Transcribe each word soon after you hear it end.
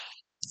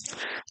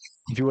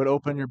If you would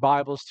open your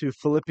Bibles to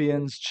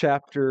Philippians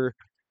chapter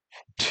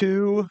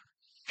 2,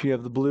 if you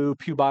have the blue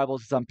Pew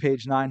Bibles, it's on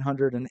page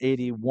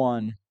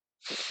 981.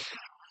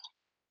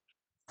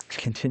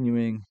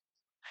 Continuing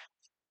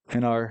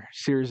in our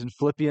series in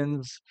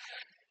Philippians,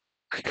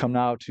 we come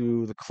now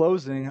to the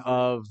closing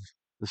of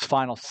this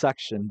final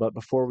section. But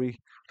before we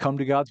come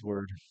to God's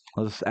Word,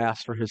 let us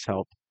ask for His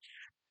help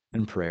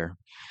in prayer.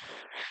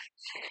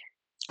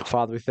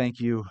 Father, we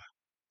thank you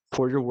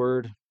for your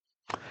Word.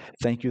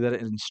 Thank you that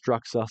it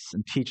instructs us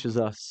and teaches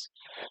us.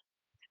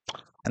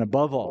 And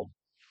above all,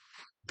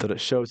 that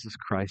it shows us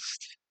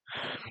Christ.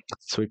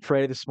 So we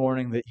pray this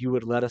morning that you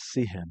would let us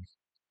see him.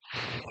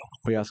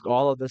 We ask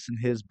all of this in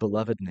his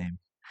beloved name.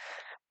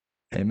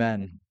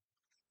 Amen.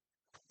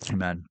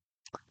 Amen.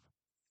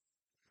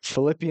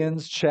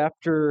 Philippians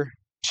chapter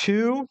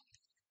 2,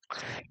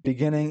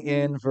 beginning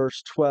in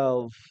verse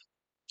 12,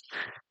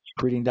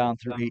 reading down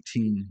through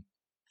 18.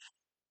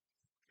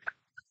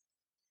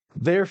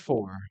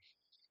 Therefore,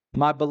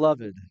 my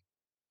beloved,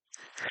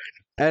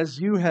 as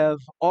you have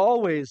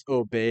always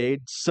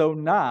obeyed, so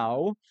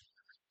now,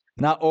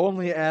 not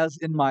only as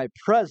in my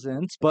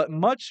presence, but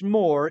much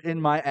more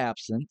in my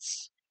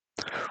absence,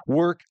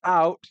 work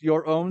out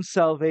your own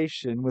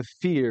salvation with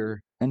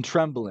fear and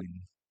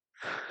trembling.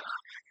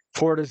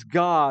 For it is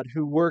God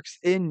who works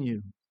in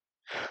you,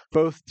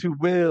 both to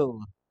will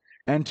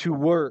and to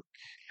work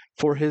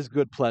for his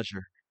good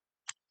pleasure.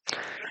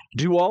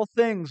 Do all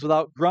things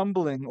without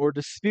grumbling or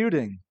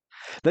disputing,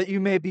 that you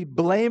may be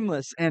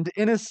blameless and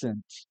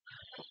innocent,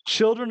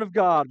 children of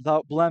God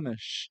without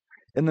blemish,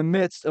 in the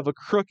midst of a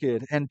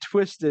crooked and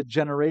twisted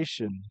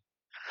generation,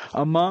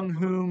 among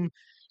whom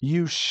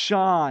you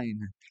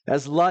shine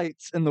as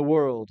lights in the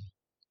world,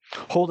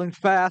 holding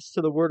fast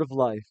to the word of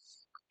life,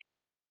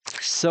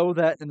 so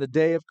that in the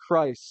day of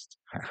Christ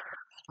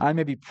I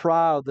may be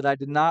proud that I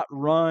did not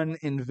run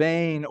in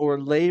vain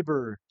or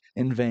labor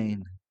in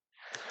vain.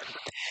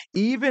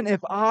 Even if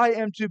I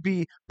am to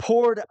be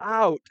poured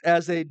out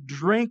as a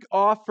drink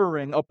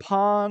offering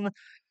upon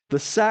the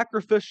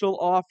sacrificial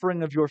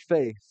offering of your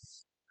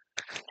faith,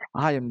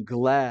 I am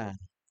glad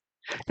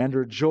and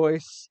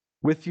rejoice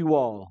with you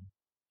all.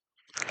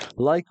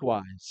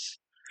 Likewise,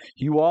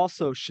 you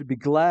also should be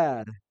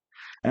glad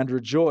and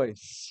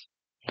rejoice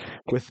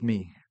with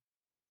me.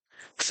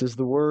 This is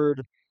the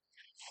word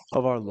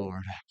of our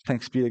Lord.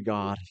 Thanks be to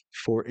God,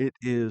 for it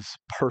is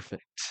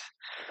perfect.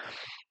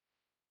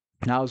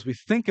 Now, as we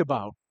think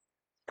about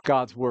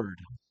God's word,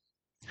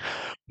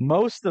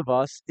 most of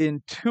us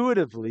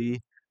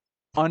intuitively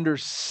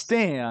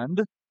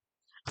understand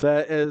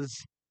that as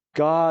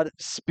God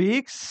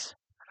speaks,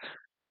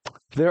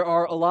 there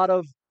are a lot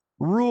of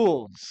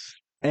rules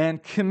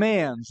and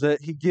commands that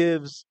he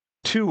gives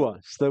to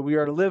us that we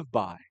are to live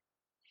by.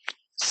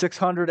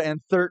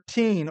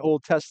 613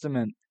 Old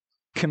Testament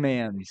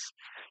commands,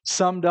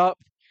 summed up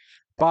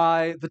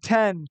by the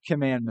 10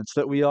 commandments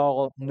that we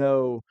all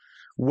know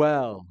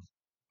well.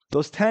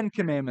 Those 10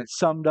 commandments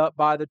summed up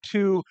by the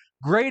two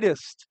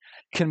greatest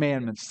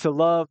commandments, to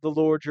love the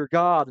Lord your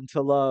God and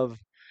to love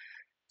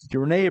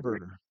your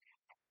neighbor.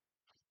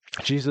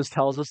 Jesus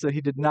tells us that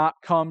he did not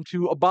come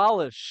to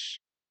abolish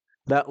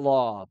that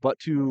law, but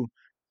to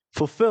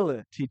fulfill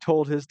it. He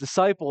told his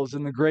disciples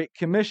in the Great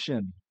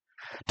Commission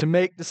to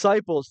make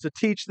disciples, to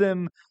teach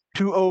them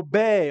to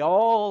obey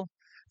all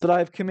that I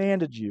have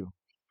commanded you.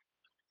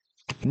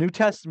 The New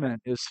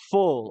Testament is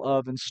full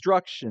of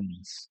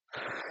instructions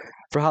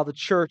for how the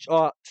church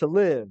ought to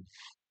live.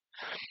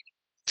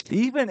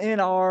 Even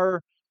in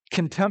our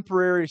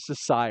contemporary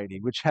society,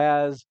 which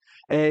has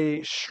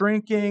a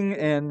shrinking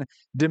and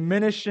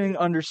diminishing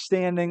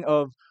understanding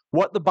of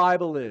what the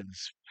Bible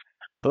is,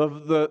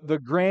 of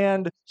the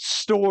grand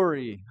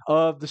story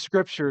of the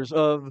scriptures,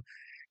 of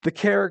the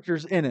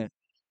characters in it.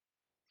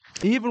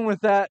 Even with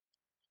that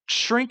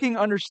shrinking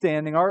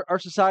understanding, our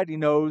society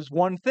knows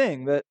one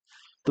thing, that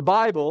the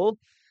Bible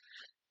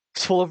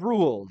is full of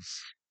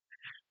rules.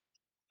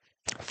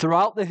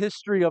 Throughout the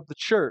history of the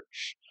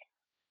church,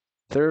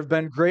 there have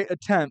been great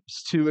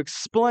attempts to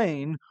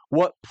explain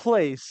what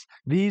place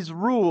these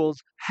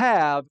rules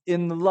have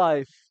in the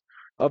life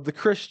of the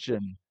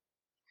Christian.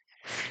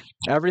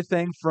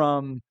 Everything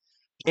from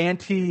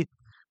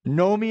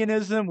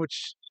antinomianism,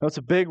 which that's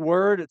a big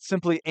word. It's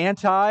simply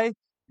anti,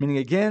 meaning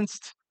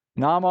against.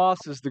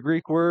 Nomos is the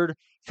Greek word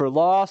for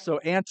law, so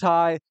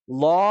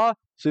anti-law.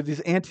 So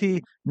these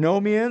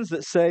antinomians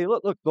that say,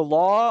 look, the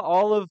law,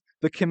 all of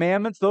the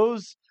commandments,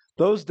 those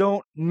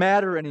don't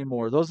matter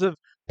anymore. Those have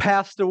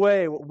passed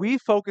away. What we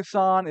focus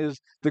on is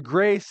the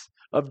grace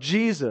of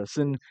Jesus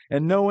and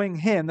knowing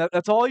him.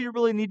 That's all you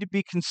really need to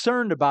be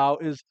concerned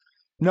about, is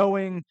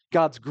knowing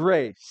God's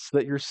grace,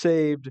 that you're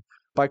saved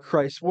by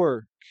Christ's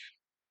work.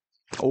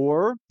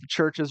 Or the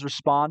church has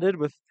responded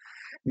with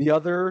the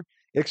other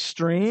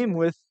extreme,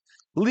 with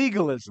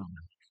legalism.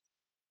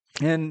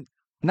 And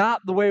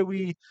not the way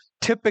we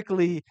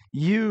typically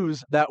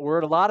use that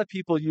word. A lot of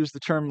people use the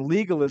term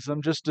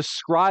legalism just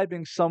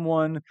describing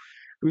someone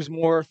who's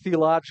more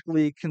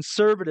theologically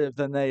conservative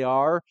than they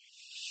are.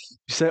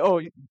 You say, oh,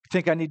 you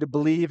think I need to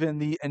believe in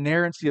the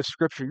inerrancy of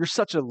Scripture? You're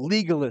such a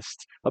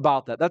legalist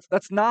about that.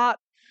 That's not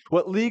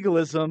what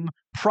legalism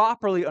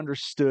properly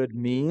understood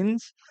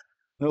means.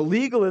 No,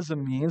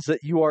 legalism means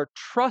that you are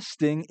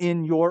trusting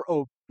in your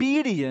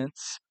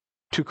obedience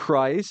to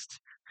Christ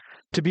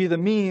to be the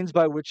means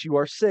by which you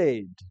are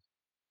saved.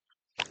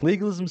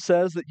 Legalism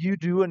says that you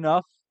do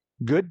enough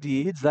good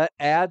deeds that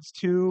adds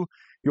to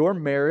your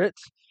merit,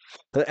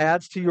 that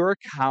adds to your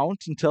account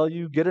until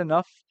you get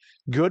enough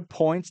good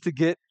points to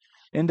get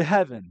into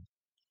heaven.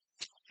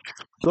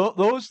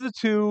 Those are the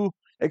two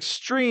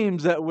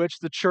extremes at which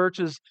the church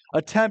has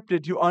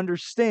attempted to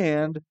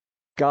understand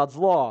God's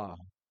law.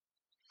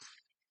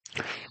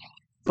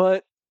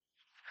 But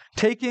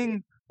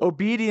taking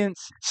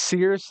obedience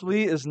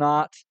seriously is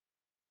not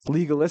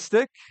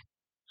legalistic.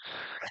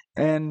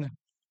 And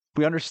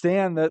we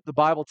understand that the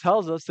Bible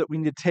tells us that we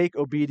need to take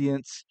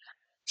obedience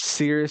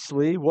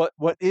seriously.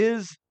 What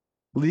is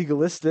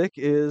legalistic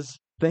is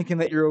thinking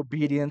that your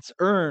obedience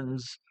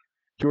earns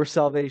your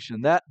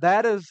salvation.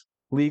 That is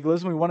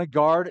legalism. We want to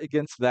guard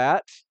against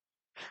that,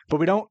 but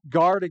we don't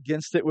guard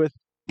against it with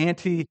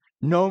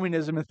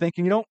antinomianism and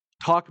thinking you don't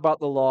talk about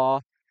the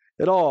law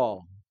at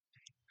all.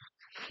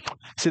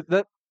 See,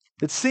 that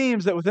it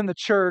seems that within the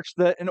church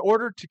that in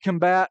order to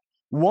combat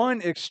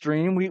one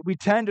extreme, we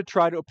tend to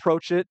try to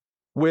approach it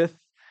with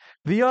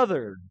the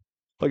other.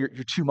 Oh, you're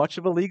too much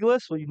of a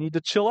legalist? Well, you need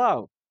to chill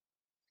out.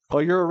 Oh,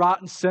 you're a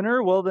rotten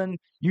sinner? Well, then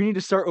you need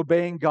to start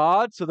obeying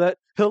God so that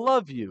He'll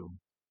love you.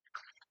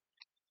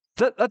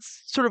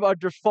 That's sort of our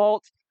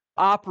default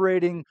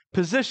operating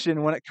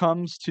position when it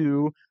comes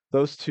to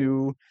those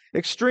two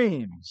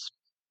extremes.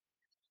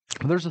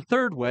 There's a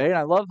third way, and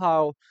I love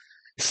how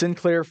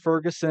Sinclair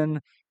Ferguson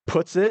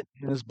puts it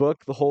in his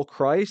book, The Whole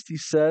Christ. He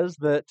says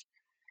that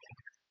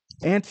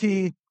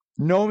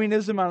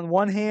antinomianism on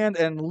one hand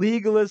and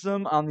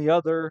legalism on the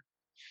other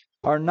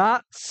are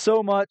not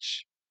so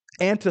much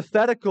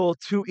antithetical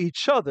to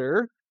each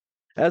other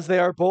as they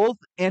are both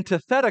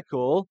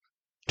antithetical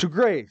to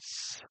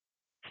grace.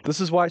 This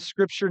is why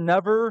Scripture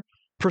never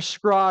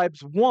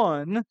prescribes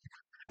one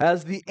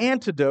as the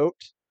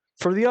antidote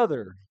for the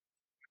other.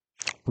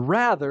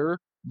 Rather,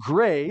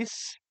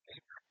 grace,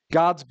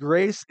 God's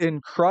grace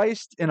in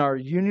Christ, in our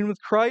union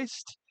with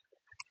Christ,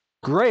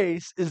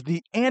 grace is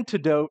the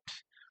antidote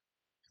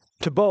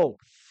to both.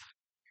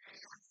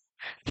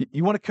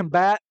 You want to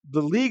combat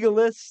the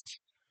legalist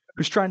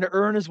who's trying to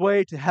earn his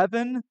way to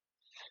heaven,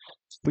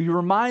 but you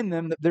remind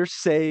them that they're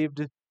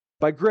saved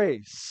by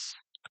grace.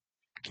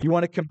 You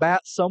want to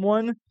combat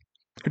someone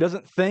who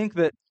doesn't think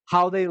that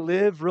how they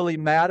live really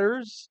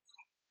matters,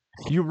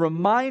 you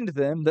remind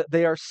them that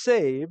they are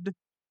saved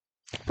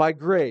by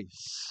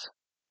grace.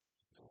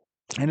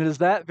 And it is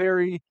that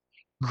very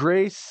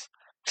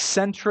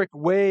grace-centric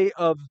way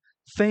of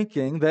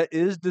thinking that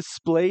is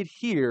displayed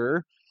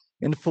here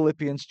in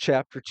Philippians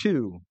chapter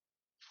 2.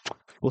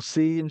 We'll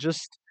see in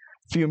just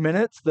a few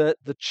minutes that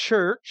the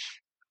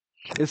church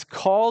is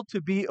called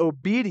to be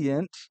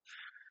obedient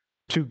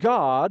to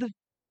God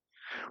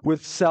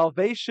with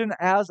salvation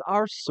as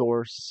our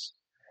source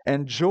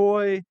and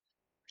joy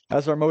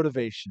as our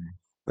motivation.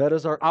 That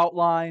is our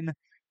outline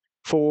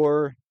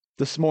for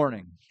this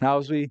morning. Now,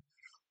 as we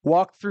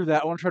walk through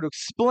that, I want to try to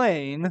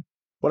explain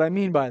what I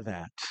mean by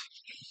that.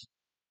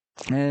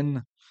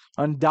 And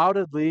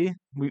undoubtedly,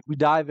 we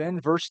dive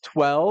in, verse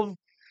 12,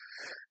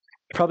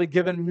 probably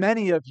given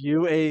many of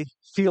you a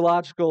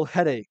theological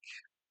headache.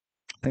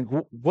 Think,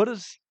 what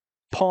does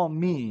Paul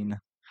mean?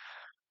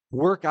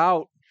 Work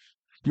out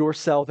your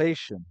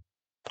salvation.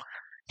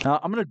 Now,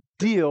 I'm going to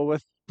deal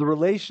with the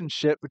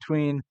relationship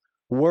between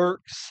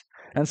works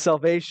and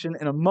salvation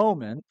in a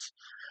moment,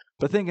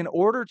 but I think in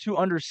order to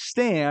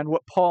understand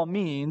what Paul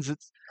means,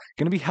 it's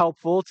going to be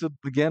helpful to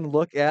again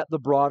look at the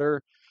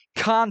broader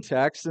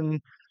context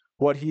and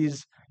what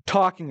he's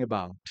talking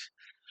about.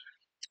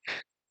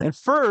 And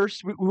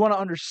first, we want to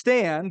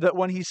understand that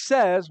when he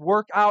says,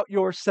 work out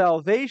your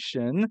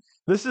salvation,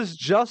 this is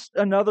just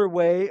another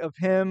way of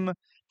him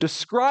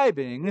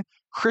describing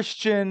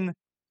Christian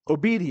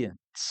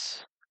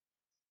obedience.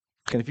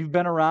 And if you've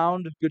been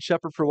around Good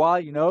Shepherd for a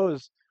while, you know,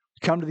 as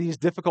you come to these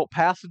difficult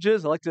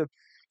passages, I like to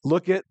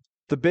look at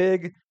the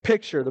big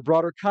picture, the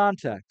broader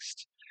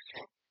context.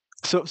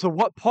 So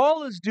what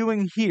Paul is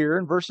doing here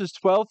in verses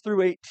 12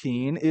 through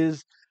 18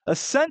 is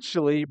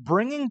essentially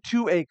bringing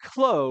to a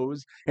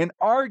close an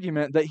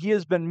argument that he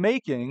has been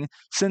making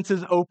since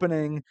his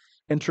opening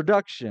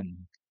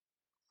introduction.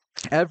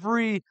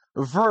 Every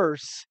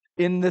verse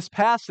in this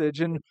passage,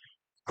 and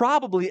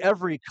probably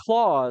every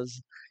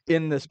clause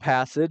in this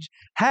passage,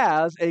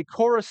 has a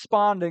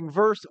corresponding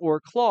verse or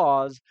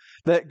clause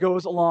that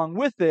goes along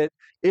with it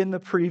in the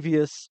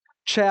previous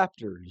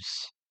chapters.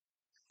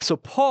 So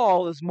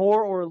Paul is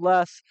more or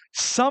less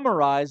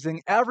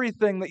summarizing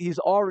everything that he's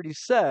already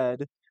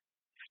said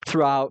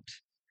throughout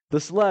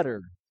this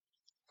letter.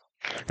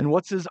 And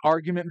what's his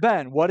argument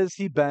been? What has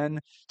he been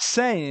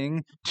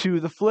saying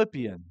to the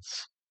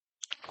Philippians?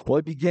 Well,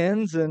 it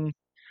begins in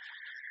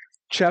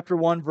chapter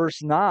 1,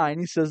 verse 9.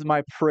 He says,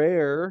 my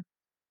prayer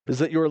is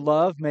that your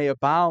love may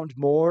abound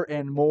more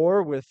and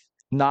more with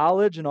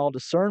knowledge and all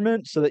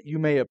discernment, so that you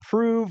may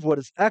approve what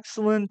is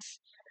excellent,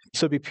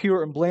 so be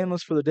pure and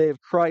blameless for the day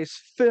of Christ,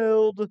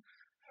 filled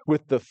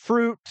with the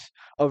fruit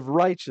of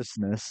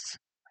righteousness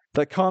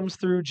that comes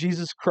through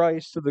Jesus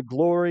Christ to the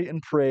glory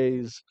and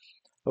praise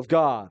of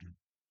God.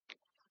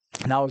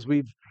 Now, as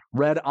we've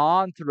read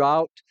on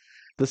throughout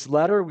this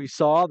letter, we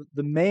saw that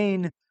the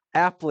main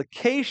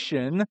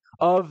application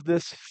of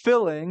this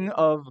filling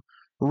of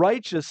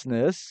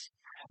righteousness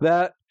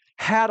that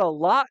had a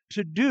lot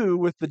to do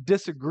with the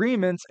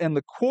disagreements and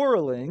the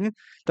quarreling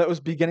that was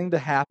beginning to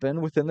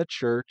happen within the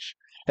church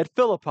at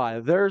Philippi.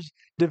 There's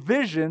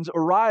divisions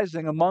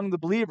arising among the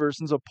believers,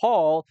 and so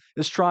Paul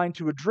is trying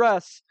to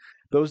address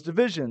those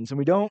divisions. And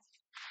we don't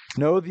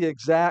know the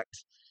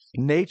exact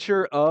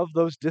nature of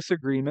those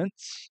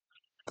disagreements,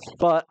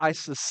 but I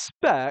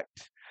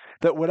suspect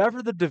that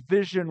whatever the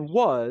division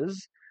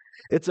was,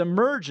 it's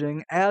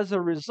emerging as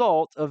a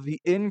result of the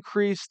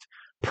increased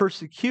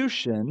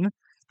persecution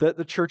that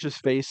the church is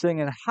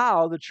facing and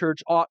how the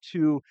church ought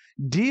to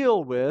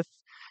deal with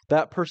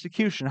that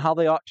persecution, how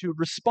they ought to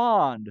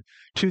respond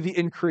to the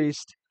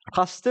increased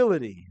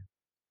hostility.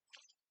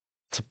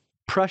 It's a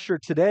pressure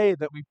today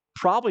that we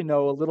probably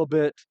know a little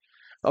bit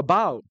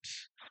about.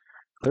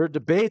 There are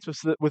debates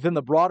within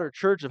the broader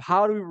church of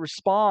how do we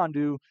respond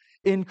to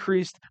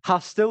increased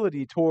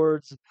hostility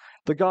towards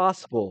the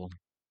gospel.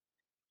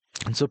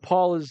 And so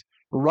Paul is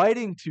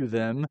writing to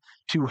them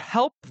to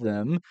help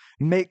them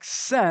make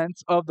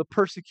sense of the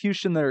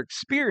persecution they're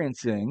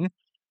experiencing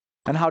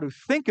and how to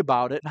think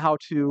about it and how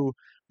to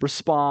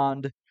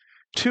respond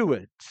to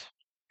it.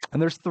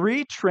 And there's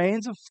three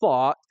trains of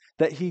thought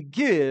that he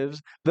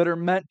gives that are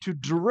meant to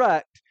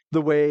direct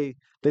the way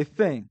they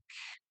think,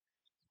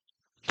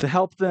 to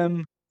help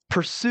them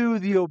pursue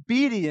the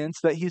obedience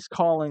that he's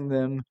calling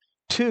them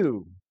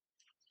to.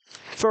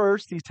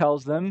 First, he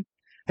tells them,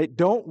 hey,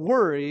 don't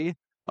worry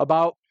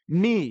about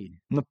me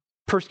and the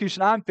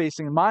persecution I'm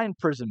facing in my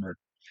imprisonment.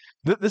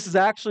 This is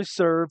actually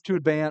served to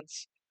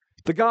advance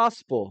the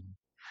gospel.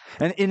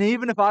 And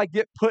even if I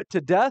get put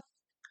to death,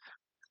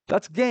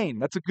 that's gain.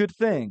 That's a good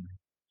thing.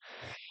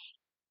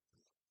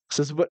 He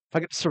says, but if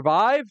I get to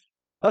survive,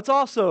 that's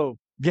also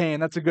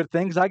gain. That's a good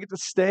thing because I get to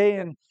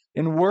stay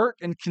and work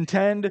and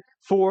contend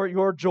for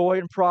your joy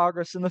and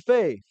progress in the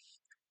faith.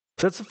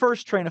 So that's the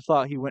first train of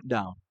thought he went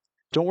down.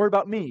 Don't worry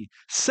about me.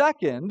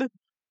 Second,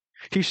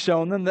 he's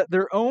shown them that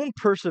their own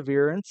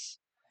perseverance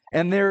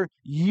and their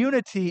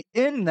unity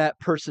in that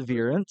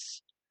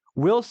perseverance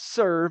will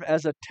serve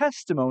as a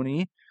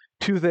testimony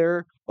to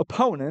their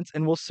opponents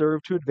and will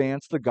serve to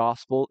advance the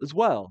gospel as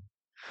well.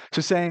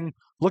 So saying,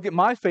 look at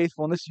my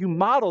faithfulness, you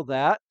model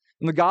that,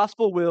 and the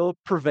gospel will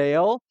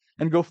prevail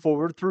and go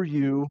forward through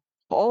you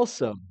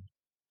also.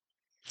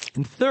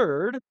 And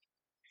third,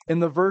 in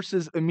the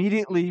verses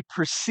immediately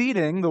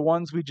preceding the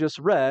ones we just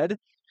read,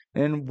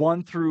 in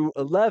 1 through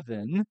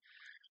 11,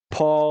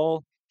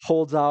 Paul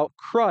holds out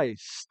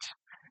Christ.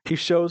 He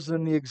shows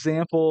them the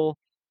example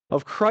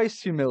of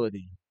Christ's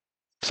humility.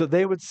 So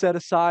they would set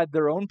aside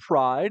their own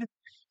pride,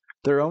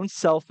 their own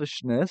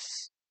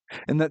selfishness,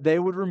 and that they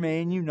would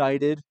remain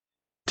united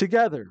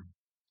together.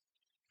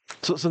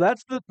 So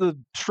that's the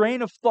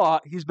train of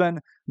thought he's been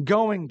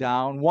going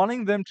down,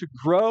 wanting them to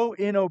grow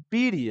in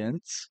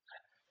obedience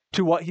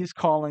to what he's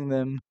calling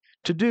them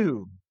to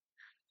do.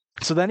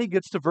 So then he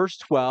gets to verse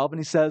 12 and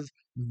he says,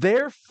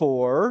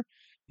 therefore,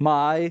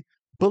 my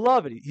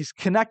beloved. He's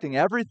connecting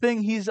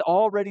everything he's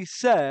already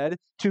said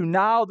to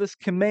now this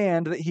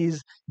command that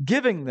he's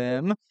giving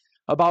them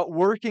about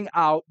working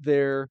out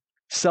their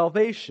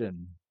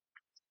salvation.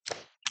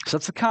 So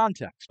that's the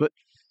context. But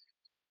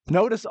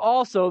notice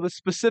also the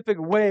specific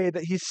way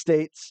that he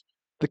states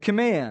the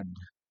command.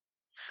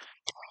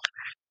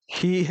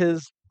 He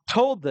has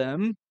told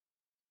them,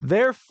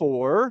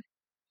 therefore,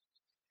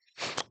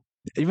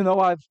 even though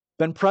I've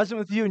been present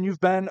with you and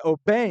you've been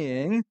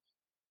obeying,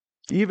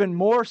 even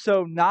more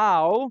so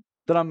now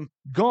that I'm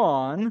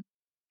gone,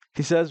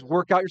 he says,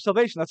 work out your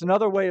salvation. That's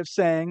another way of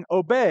saying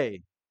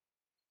obey,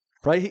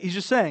 right? He's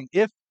just saying,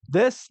 if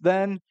this,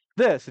 then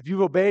this. If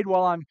you've obeyed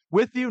while I'm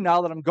with you,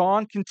 now that I'm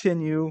gone,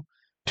 continue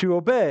to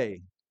obey.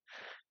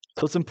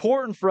 So it's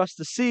important for us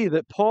to see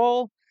that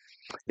Paul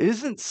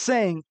isn't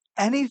saying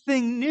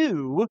anything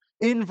new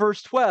in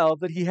verse 12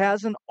 that he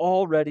hasn't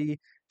already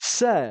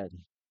said.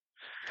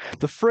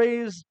 The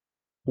phrase,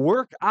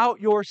 work out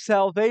your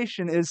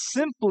salvation, is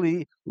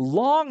simply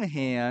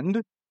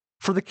longhand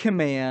for the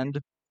command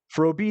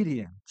for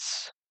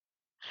obedience.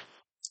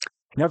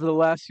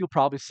 Nevertheless, you'll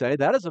probably say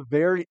that is a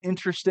very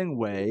interesting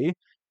way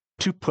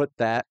to put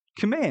that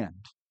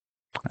command.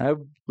 I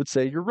would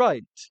say you're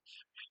right.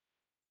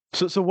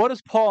 So what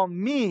does Paul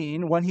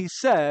mean when he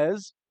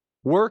says,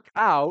 work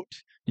out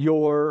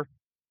your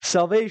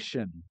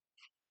salvation?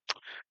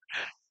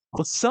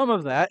 Well, some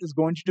of that is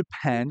going to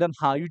depend on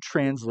how you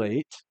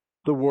translate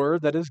the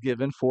word that is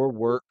given for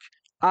work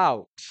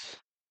out.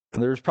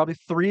 And there's probably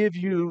three of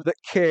you that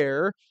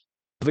care.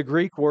 The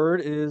Greek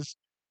word is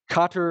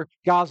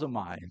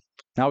katergazomai.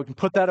 Now we can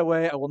put that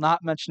away. I will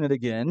not mention it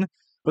again.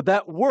 but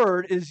that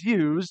word is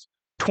used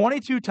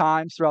 22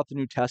 times throughout the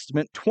New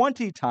Testament.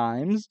 20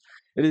 times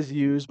it is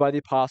used by the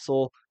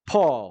Apostle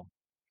Paul.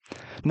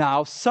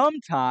 Now,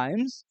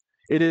 sometimes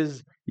it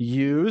is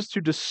used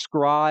to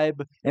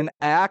describe an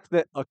act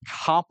that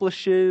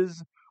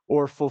accomplishes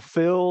or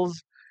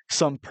fulfills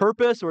some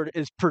purpose, or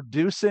is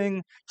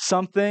producing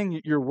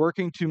something. You're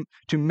working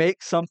to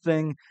make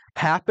something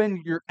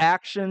happen. Your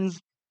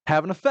actions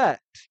have an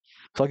effect.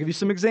 So I'll give you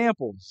some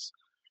examples.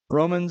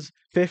 Romans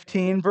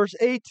 15, verse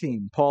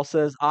 18, Paul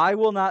says, I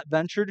will not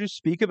venture to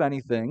speak of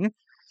anything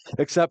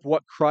except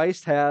what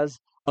Christ has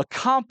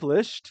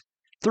accomplished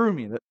through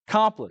me.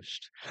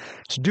 Accomplished.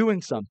 It's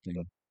doing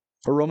something.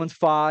 Or Romans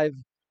 5,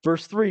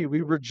 verse 3,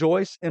 we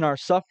rejoice in our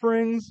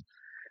sufferings,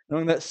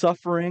 knowing that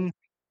suffering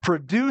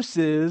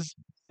produces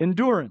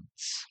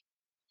endurance.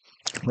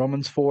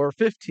 Romans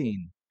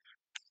 4:15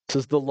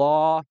 says the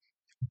law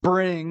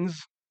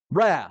brings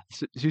wrath.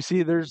 So you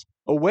see, there's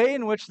a way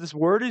in which this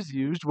word is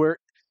used where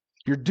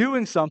you're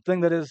doing something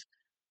that is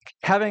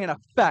having an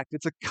effect.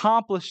 It's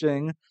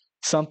accomplishing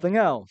something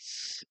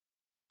else.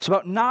 So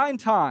about 9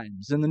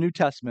 times in the New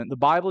Testament, the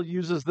Bible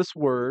uses this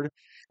word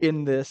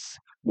in this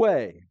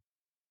way.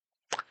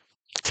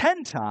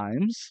 10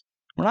 times,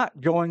 we're not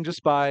going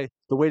just by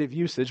the weight of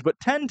usage, but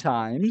 10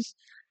 times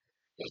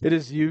it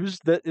is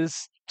used that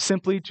is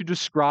simply to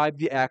describe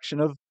the action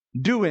of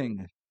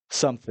doing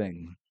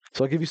something.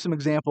 So I'll give you some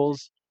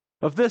examples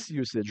of this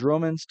usage.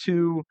 Romans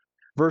 2,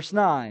 verse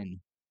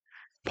 9.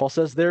 Paul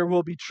says, there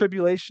will be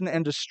tribulation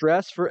and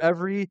distress for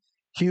every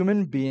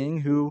human being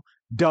who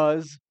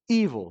does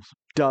evil.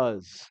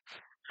 Does.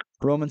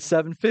 Romans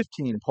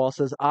 7:15, Paul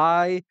says,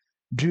 I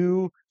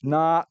do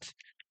not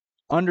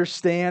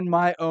understand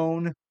my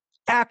own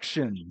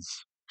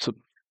actions. So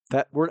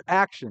that word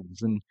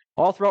actions, and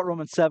all throughout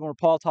Romans 7 where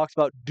Paul talks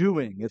about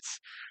doing,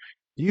 it's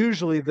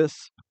usually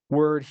this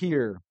word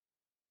here.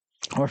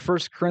 Or 1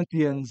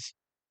 Corinthians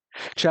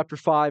chapter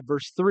 5,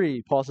 verse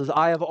 3, Paul says,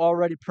 I have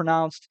already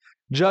pronounced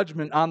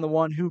judgment on the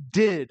one who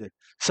did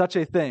such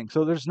a thing.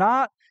 So there's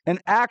not an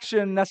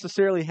action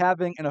necessarily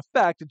having an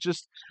effect. It's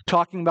just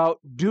talking about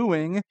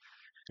doing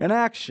an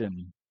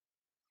action.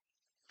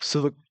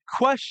 So the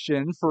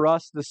question for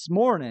us this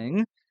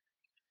morning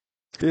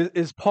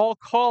is Paul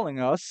calling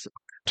us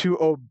to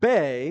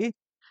obey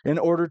in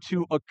order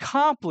to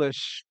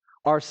accomplish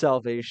our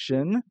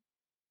salvation,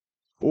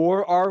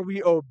 or are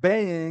we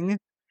obeying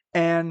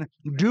and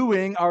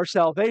doing our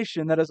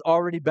salvation that has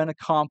already been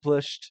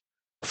accomplished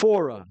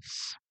for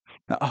us?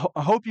 Now,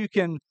 I hope you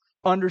can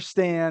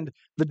understand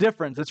the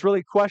difference. It's really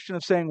a question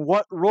of saying,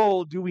 what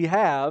role do we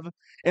have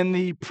in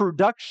the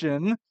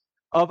production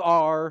of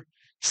our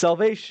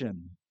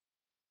salvation?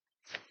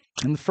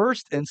 In the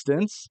first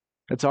instance,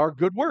 it's our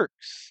good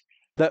works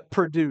that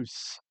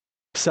produce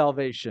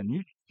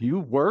salvation. You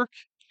work,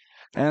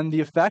 and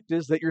the effect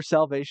is that your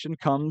salvation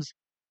comes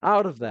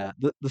out of that.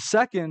 The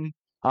second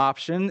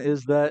option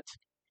is that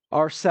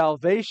our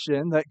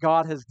salvation that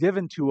God has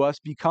given to us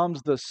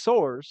becomes the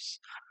source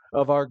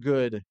of our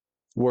good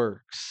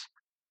works.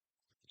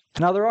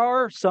 Now, there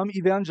are some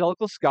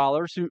evangelical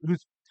scholars who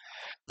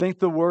think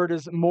the word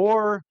is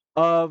more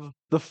of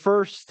the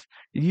first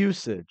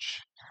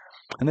usage.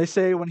 And they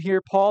say when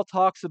here Paul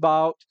talks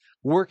about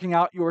working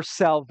out your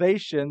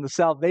salvation, the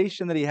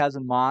salvation that he has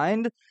in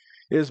mind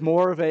is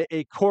more of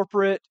a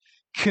corporate,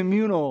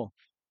 communal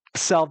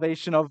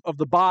salvation of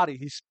the body.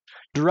 He's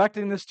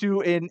directing this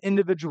to an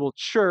individual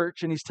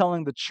church, and he's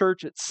telling the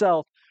church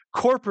itself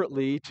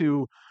corporately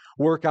to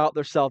work out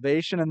their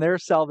salvation, and their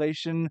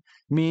salvation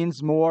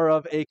means more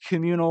of a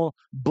communal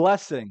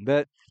blessing,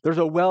 that there's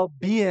a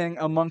well-being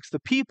amongst the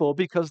people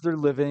because they're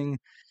living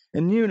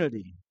in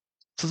unity.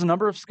 So there's a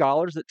number of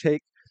scholars that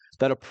take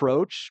that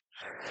approach.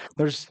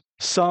 There's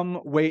some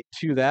weight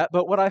to that,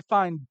 but what I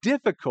find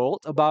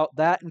difficult about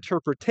that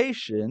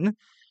interpretation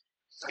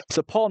is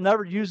that Paul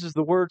never uses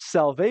the word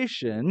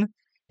salvation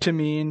to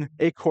mean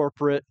a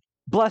corporate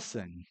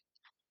blessing.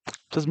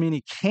 Doesn't mean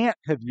he can't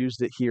have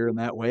used it here in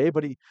that way,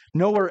 but he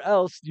nowhere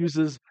else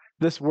uses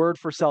this word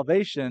for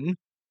salvation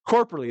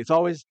corporately. It's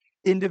always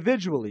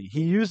individually.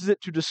 He uses it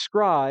to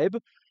describe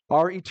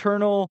our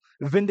eternal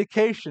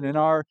vindication and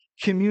our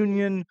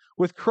communion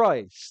with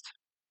Christ.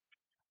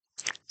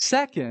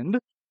 Second,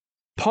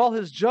 Paul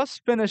has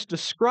just finished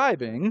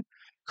describing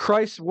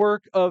Christ's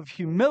work of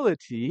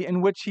humility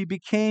in which he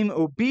became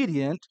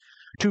obedient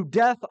to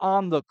death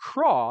on the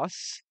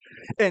cross,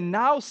 and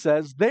now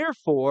says,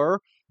 therefore,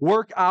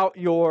 work out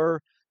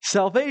your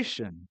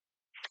salvation.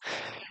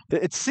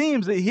 It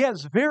seems that he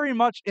has very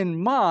much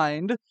in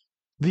mind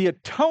the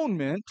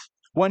atonement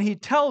when he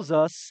tells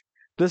us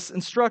this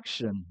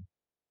instruction.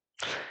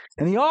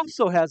 And he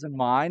also has in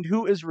mind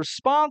who is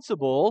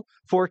responsible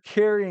for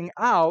carrying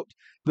out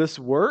this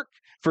work,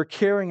 for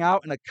carrying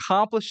out and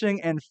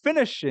accomplishing and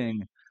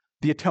finishing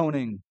the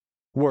atoning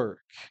work.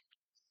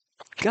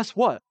 Guess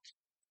what?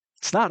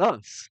 It's not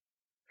us.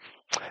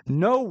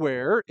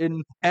 Nowhere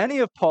in any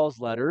of Paul's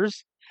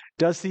letters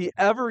does he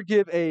ever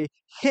give a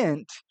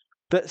hint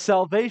that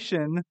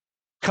salvation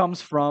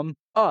comes from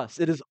us.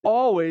 It is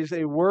always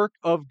a work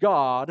of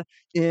God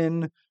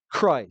in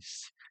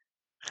Christ.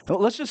 Now,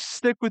 let's just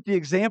stick with the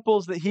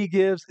examples that he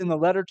gives in the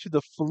letter to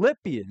the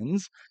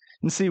Philippians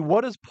and see,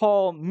 what does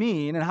Paul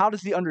mean and how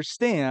does he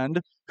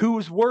understand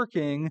who's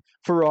working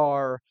for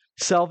our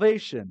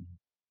salvation.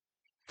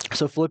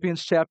 So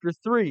Philippians chapter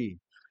 3,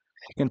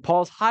 and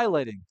Paul's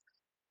highlighting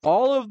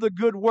all of the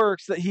good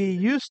works that he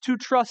used to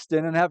trust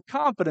in and have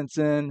confidence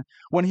in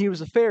when he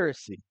was a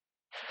Pharisee.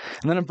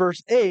 And then in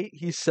verse 8,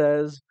 he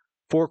says,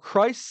 "For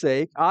Christ's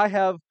sake, I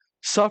have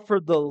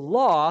suffered the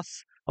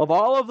loss of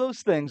all of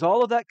those things,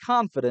 all of that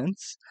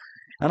confidence,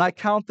 and I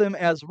count them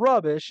as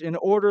rubbish in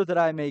order that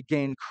I may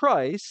gain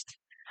Christ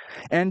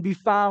and be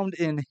found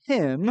in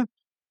him,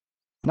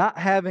 not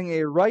having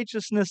a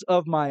righteousness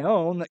of my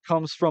own that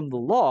comes from the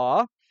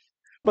law,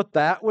 but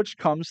that which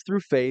comes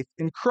through faith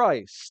in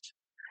Christ,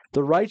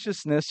 the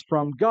righteousness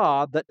from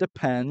God that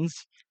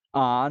depends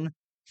on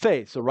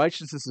faith." So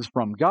righteousness is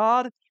from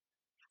God,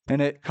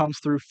 and it comes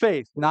through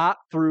faith, not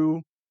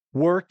through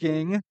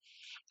working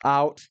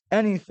out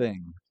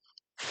anything.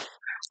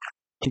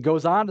 He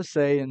goes on to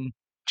say in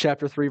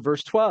chapter 3,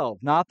 verse 12,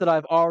 "Not that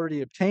I've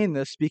already obtained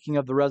this," speaking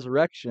of the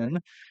resurrection,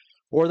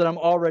 "or that I'm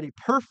already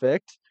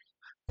perfect,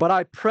 but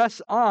I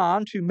press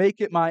on to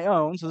make it my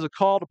own." So there's a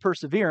call to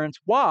perseverance.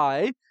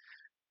 Why?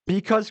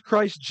 Because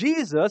Christ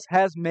Jesus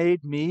has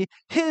made me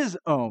his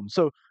own.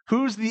 So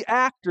who's the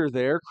actor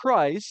there?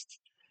 Christ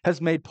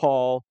has made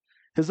Paul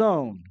his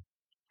own.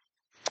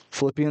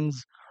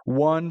 Philippians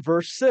 1,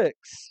 verse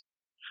 6.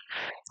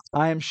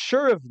 "I am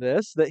sure of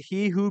this, that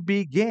he who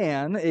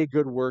began a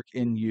good work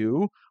in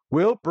you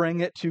will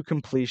bring it to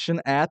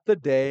completion at the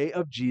day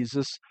of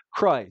Jesus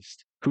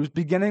Christ." Who's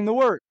beginning the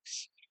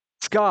works?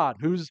 It's God.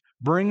 Who's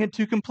bringing it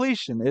to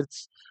completion?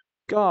 It's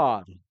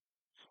God.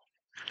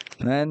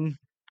 And then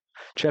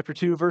chapter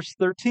 2, verse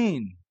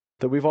 13,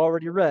 that we've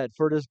already read.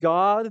 "For it is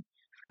God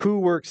who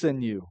works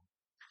in you,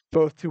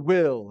 both to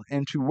will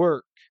and to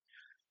work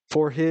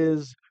for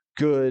his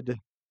good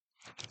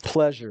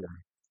pleasure."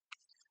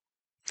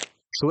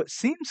 So it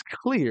seems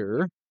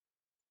clear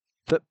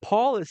that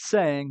Paul is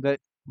saying that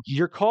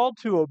you're called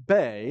to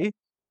obey,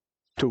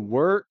 to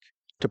work,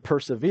 to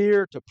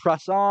persevere, to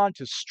press on,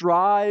 to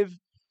strive.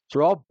 These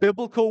are all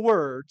biblical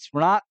words.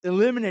 We're not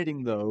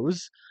eliminating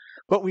those,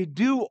 but we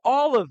do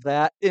all of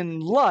that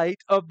in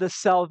light of the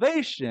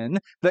salvation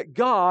that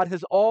God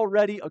has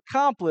already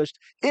accomplished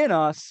in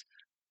us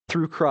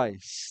through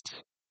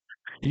Christ.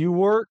 You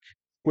work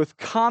with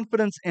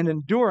confidence and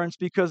endurance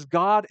because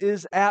God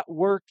is at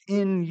work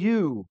in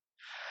you,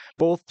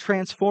 both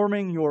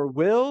transforming your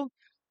will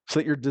so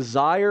that your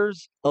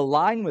desires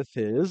align with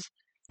his,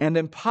 and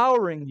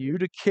empowering you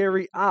to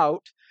carry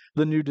out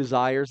the new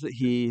desires that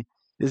he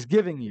is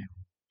giving you.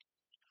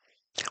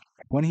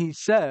 When he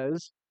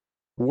says,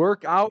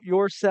 "work out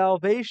your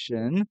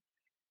salvation,"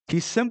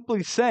 he's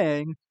simply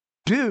saying,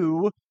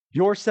 do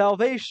your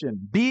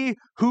salvation. Be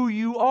who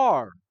you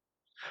are.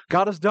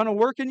 God has done a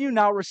work in you.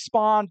 Now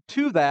respond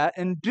to that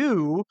and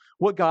do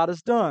what God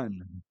has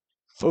done.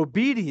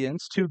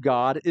 Obedience to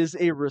God is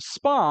a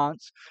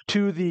response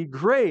to the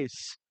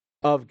grace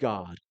of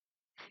God.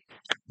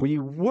 We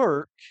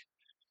work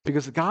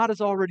because God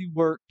has already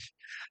worked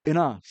in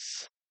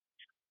us.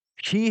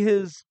 He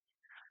has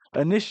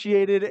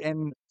initiated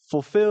and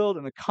fulfilled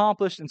and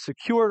accomplished and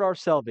secured our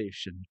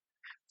salvation.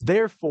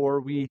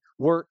 Therefore, we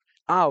work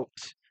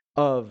out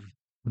of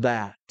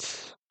that.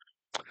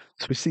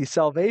 So we see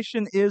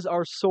salvation is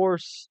our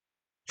source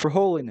for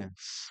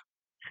holiness,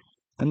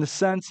 in the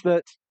sense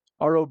that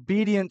our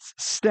obedience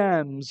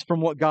stems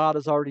from what God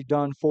has already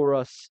done for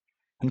us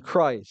in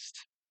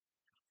Christ.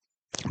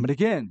 But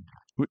again,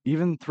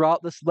 even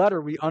throughout this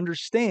letter, we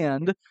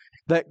understand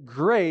that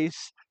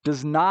grace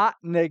does not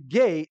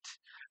negate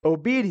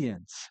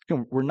obedience.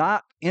 We're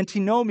not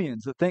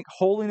antinomians that think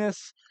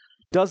holiness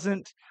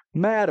doesn't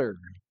matter.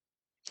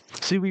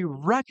 See, we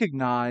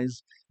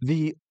recognize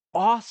the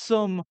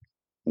awesome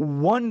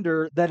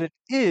wonder that it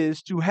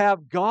is to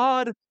have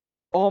God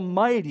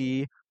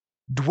Almighty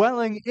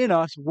dwelling in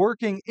us,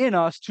 working in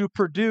us to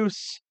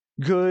produce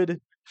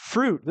good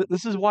fruit.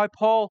 This is why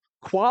Paul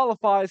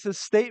qualifies his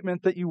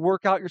statement that you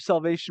work out your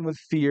salvation with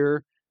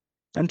fear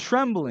and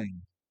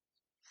trembling.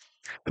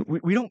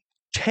 We don't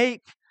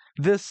take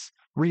this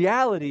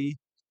reality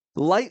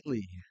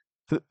lightly.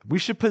 We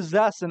should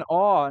possess an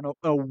awe and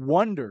a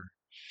wonder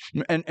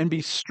and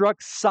be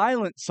struck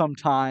silent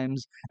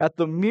sometimes at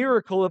the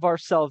miracle of our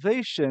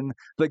salvation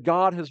that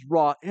God has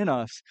wrought in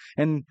us.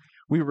 And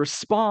we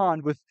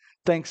respond with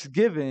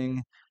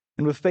thanksgiving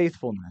and with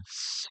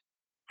faithfulness.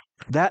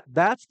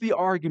 That's the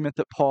argument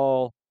that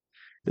Paul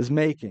is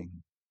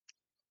making.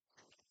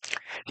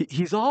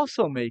 He's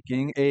also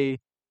making a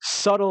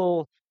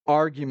subtle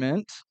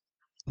argument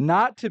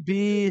not to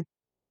be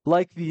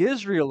like the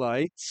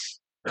Israelites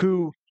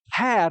who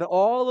had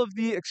all of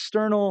the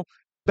external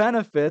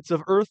benefits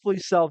of earthly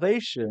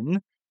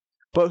salvation,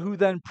 but who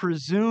then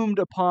presumed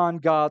upon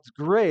God's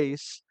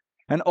grace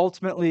and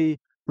ultimately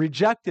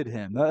rejected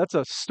him. That's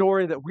a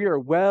story that we are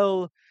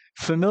well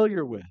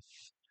familiar with.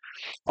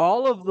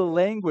 All of the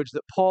language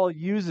that Paul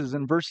uses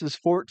in verses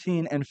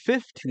 14 and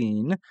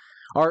 15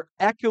 are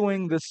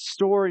echoing the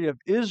story of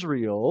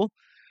Israel,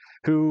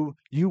 who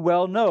you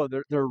well know.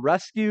 They're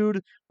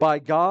rescued by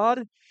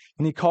God,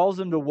 and he calls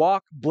them to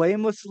walk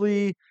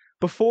blamelessly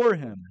before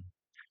him.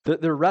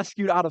 That they're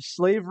rescued out of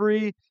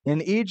slavery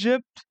in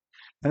Egypt,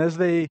 and as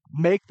they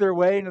make their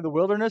way into the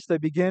wilderness, they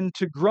begin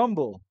to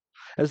grumble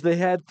as they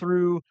head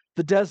through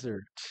the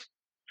desert.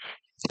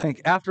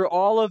 Think, after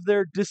all of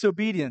their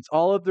disobedience,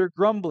 all of their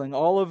grumbling,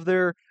 all of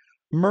their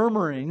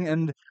murmuring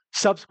and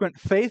subsequent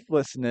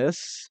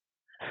faithlessness,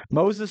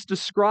 Moses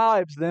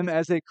describes them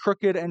as a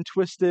crooked and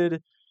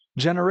twisted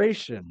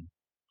generation.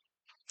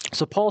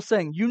 So Paul's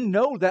saying, you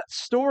know that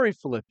story,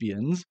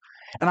 Philippians,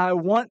 and I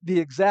want the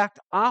exact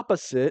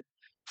opposite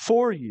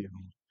for you.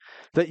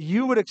 That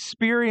you would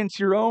experience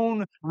your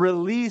own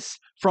release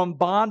from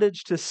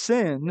bondage to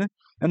sin,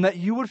 and that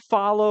you would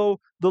follow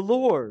the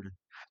Lord,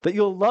 that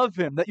you'll love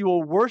him, that you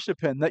will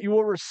worship him, that you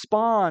will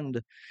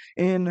respond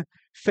in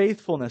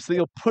faithfulness, that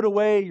you'll put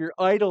away your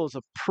idols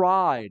of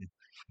pride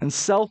and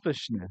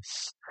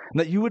selfishness, and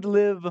that you would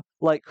live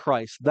like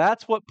Christ.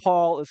 That's what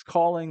Paul is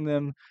calling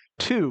them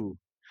to.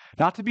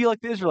 Not to be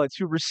like the Israelites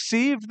who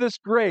received this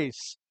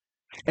grace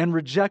and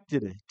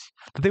rejected it,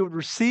 that they would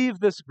receive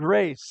this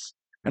grace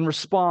and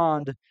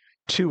respond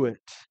to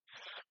it.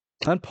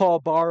 And Paul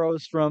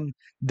borrows from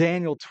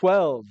Daniel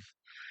 12,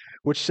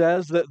 which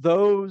says that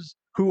those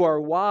who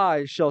are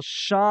wise shall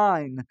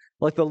shine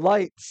like the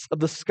lights of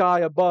the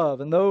sky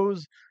above, and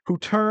those who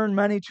turn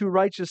many to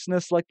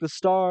righteousness like the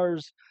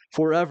stars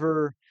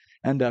forever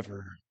and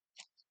ever.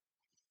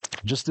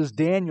 Just as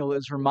Daniel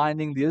is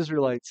reminding the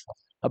Israelites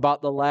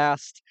about the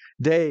last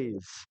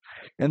days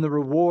and the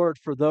reward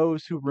for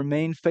those who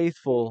remain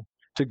faithful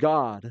to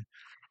God,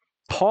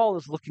 Paul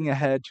is looking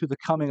ahead to the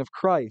coming of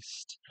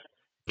Christ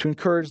to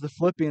encourage the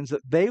Philippians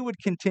that they would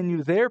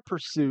continue their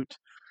pursuit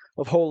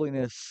of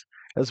holiness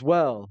as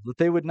well, that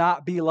they would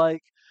not be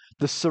like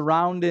the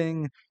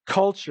surrounding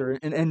culture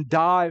and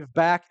dive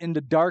back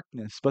into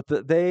darkness, but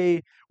that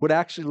they would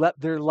actually let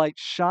their light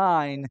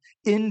shine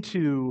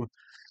into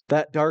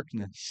that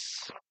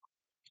darkness.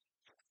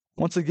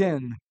 Once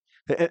again,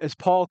 as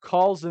Paul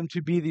calls them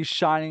to be these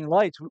shining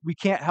lights, we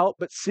can't help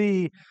but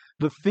see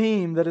the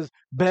theme that has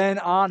been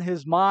on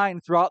his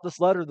mind throughout this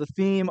letter, the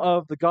theme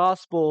of the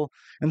gospel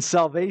and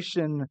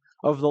salvation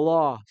of the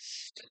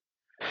lost.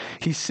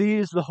 He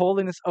sees the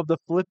holiness of the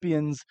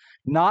Philippians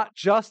not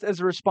just as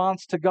a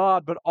response to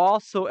God, but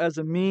also as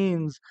a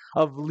means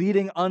of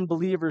leading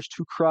unbelievers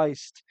to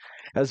Christ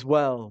as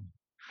well.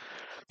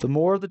 The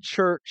more the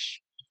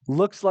church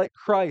looks like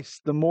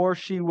Christ, the more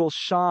she will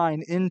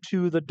shine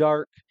into the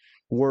dark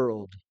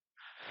world.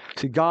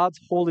 See, God's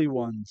holy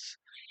ones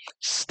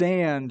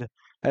stand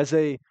as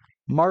a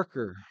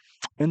marker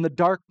in the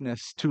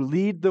darkness to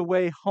lead the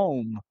way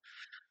home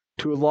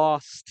to a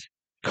lost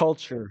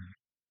culture.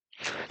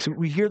 So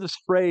we hear this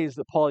phrase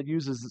that Paul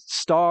uses,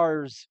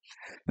 stars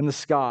in the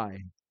sky.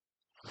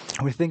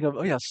 And we think of,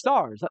 oh yeah,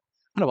 stars.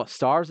 I know about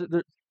stars.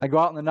 I go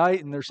out in the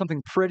night and there's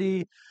something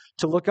pretty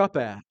to look up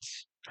at.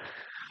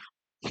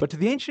 But to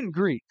the ancient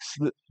Greeks,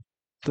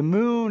 the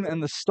moon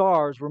and the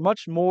stars were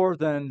much more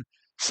than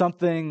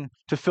something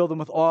to fill them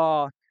with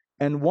awe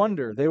and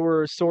wonder. They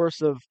were a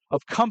source of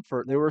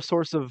comfort. They were a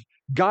source of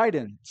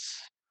guidance.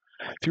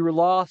 If you were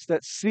lost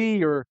at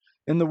sea or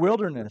in the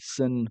wilderness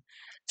and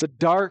it's a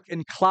dark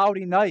and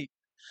cloudy night,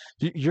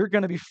 you're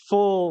going to be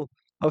full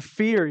of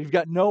fear. You've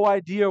got no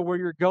idea where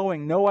you're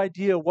going, no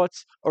idea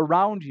what's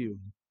around you.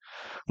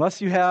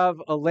 Unless you have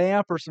a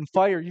lamp or some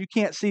fire, you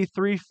can't see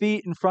 3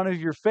 feet in front of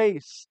your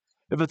face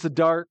if it's a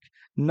dark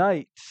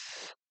night.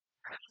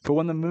 But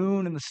when the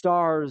moon and the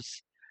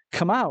stars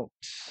come out,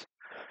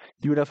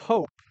 you would have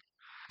hope.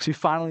 So you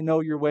finally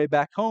know your way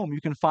back home. You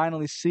can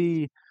finally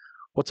see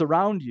what's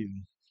around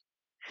you.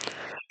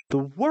 The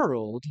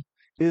world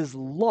is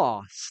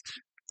lost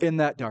in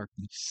that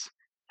darkness.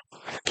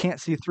 Can't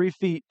see 3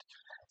 feet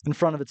in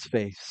front of its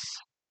face.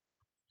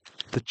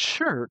 The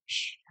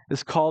church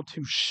is called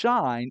to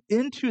shine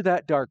into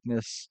that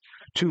darkness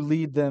to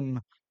lead them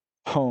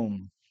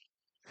home.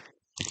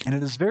 And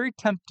it is very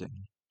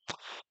tempting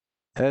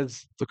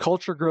as the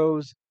culture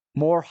grows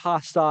more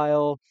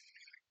hostile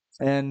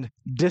and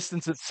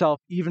distance itself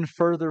even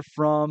further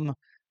from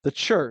the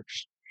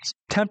church. It's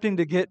tempting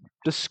to get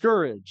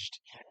discouraged,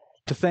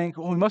 to think,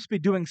 well, we must be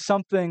doing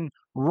something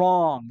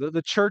wrong.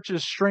 The church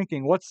is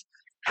shrinking. What's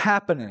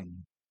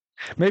happening?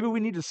 Maybe we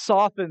need to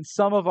soften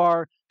some of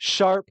our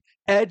sharp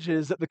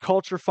edges that the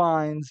culture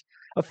finds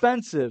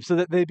offensive so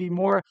that they'd be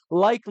more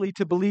likely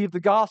to believe the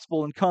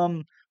gospel and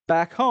come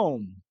back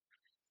home.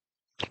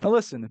 Now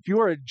listen, if you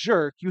are a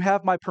jerk, you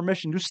have my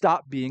permission to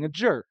stop being a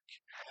jerk.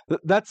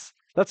 That's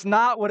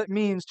not what it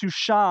means to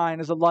shine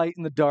as a light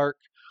in the dark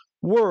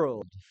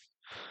world.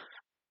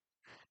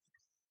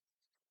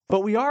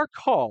 But we are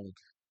called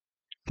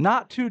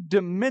not to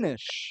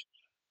diminish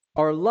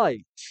our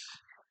light,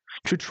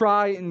 to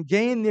try and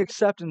gain the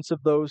acceptance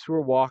of those who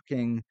are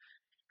walking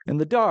in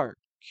the dark.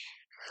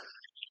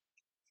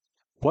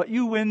 What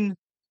you win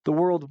the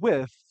world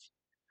with,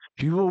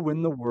 you will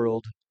win the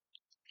world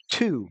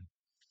too.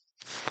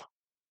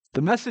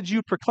 The message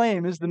you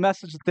proclaim is the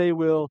message that they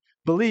will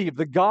believe.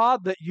 The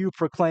God that you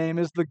proclaim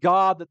is the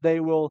God that they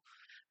will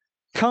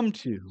come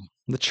to.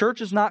 The church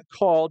is not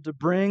called to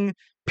bring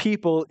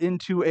people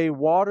into a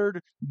watered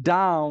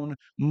down,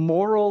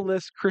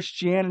 moralless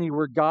Christianity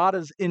where God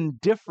is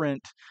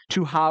indifferent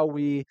to how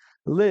we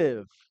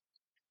live.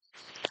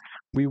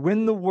 We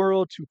win the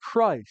world to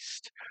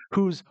Christ,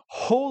 whose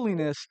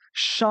holiness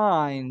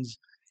shines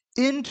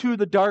into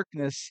the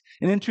darkness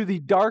and into the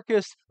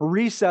darkest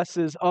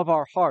recesses of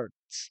our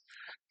hearts.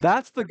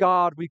 That's the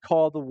God we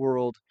call the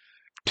world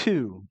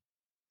to.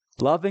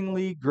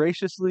 Lovingly,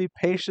 graciously,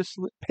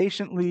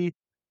 patiently,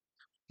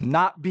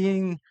 not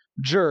being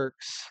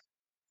jerks,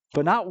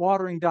 but not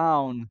watering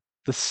down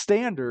the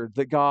standard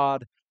that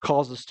God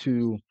calls us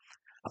to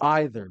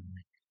either.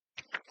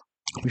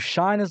 We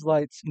shine as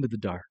lights into the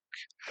dark.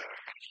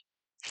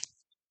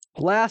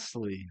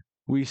 Lastly,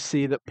 we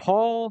see that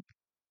Paul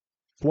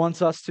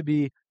wants us to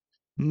be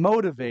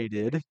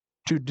motivated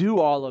to do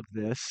all of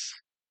this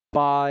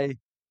by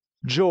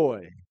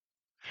joy.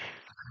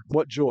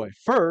 What joy?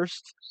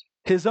 First,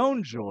 his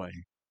own joy.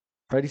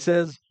 Right? He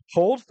says,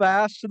 hold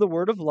fast to the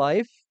word of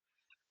life,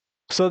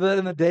 so that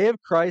in the day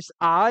of Christ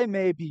I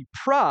may be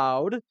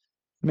proud,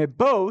 may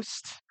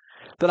boast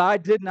that I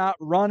did not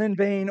run in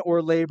vain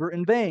or labor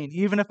in vain.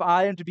 Even if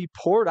I am to be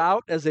poured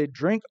out as a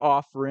drink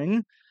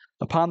offering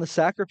upon the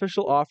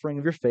sacrificial offering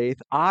of your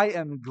faith, I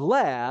am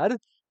glad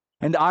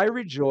and I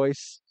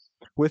rejoice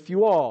with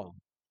you all.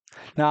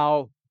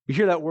 Now, you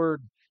hear that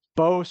word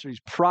boast or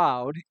he's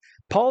proud.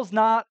 Paul's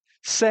not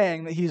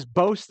saying that he's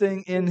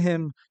boasting in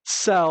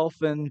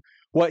himself and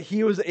what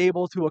he was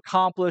able to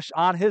accomplish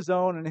on his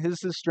own and his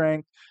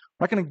strength.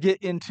 We're not going to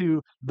get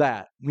into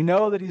that. We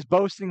know that he's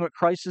boasting what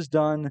Christ has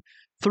done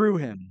through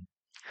him.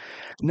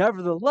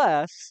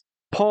 Nevertheless,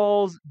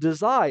 Paul's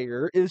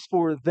desire is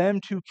for them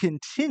to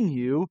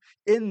continue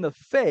in the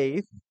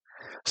faith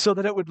so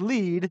that it would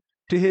lead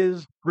to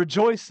his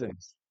rejoicing,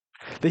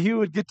 that he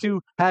would get to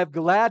have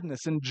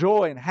gladness and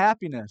joy and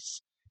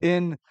happiness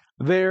in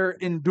their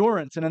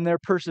endurance and in their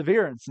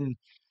perseverance, and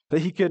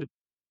that he could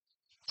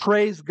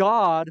praise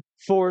God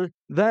for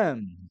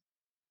them.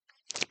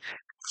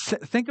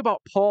 Think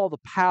about Paul the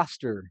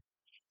pastor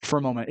for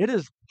a moment. It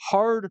is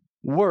hard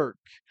work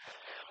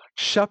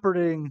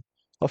shepherding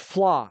a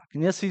flock.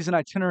 And yes, he's an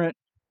itinerant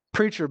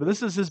preacher, but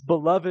this is his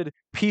beloved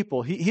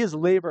people. He has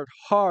labored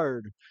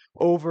hard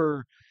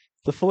over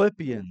the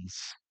Philippians.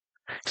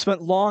 He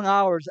spent long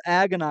hours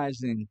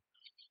agonizing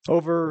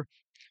over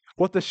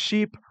what the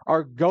sheep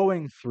are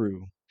going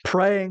through,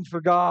 praying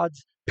for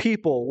God's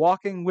people,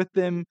 walking with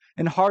them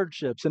in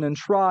hardships and in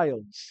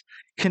trials,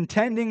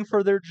 contending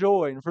for their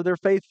joy and for their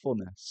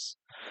faithfulness.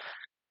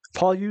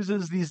 Paul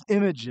uses these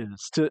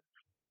images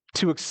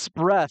to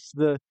express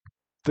the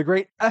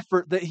great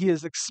effort that he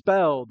has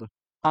expelled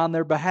on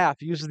their behalf.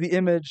 He uses the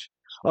image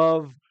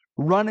of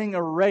running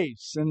a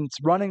race, and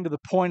it's running to the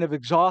point of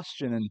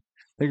exhaustion and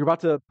that you're about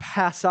to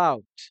pass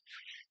out,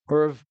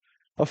 or of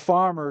a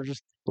farmer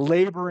just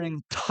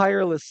laboring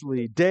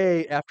tirelessly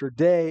day after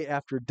day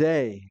after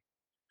day.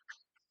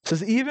 It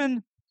says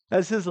even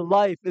as his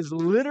life is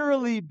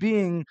literally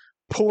being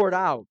poured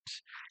out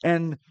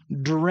and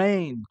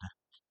drained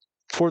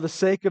for the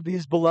sake of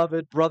these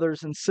beloved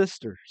brothers and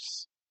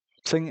sisters.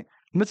 Saying, in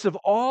the midst of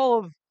all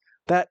of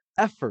that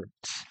effort,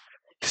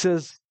 he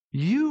says,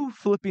 you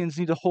Philippians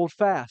need to hold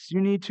fast.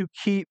 You need to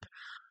keep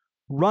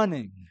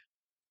running.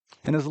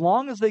 And as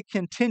long as they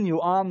continue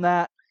on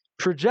that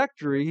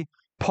trajectory,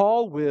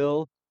 Paul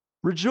will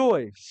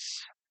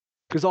rejoice.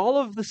 Because all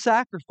of the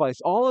sacrifice,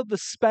 all of the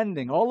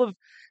spending, all of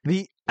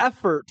the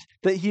effort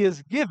that he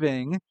is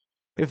giving,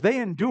 if they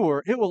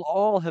endure, it will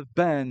all have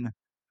been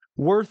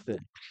worth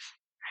it.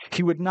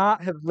 He would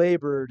not have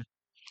labored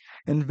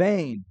in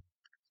vain.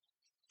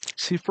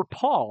 See, for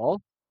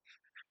Paul,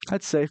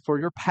 I'd say for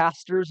your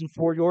pastors and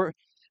for your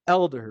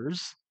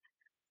elders,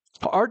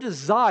 our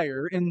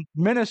desire in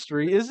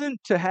ministry isn't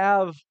to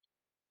have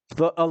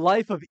a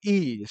life of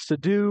ease, to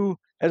do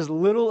as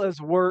little as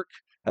work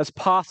as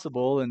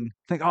possible and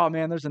think, oh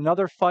man, there's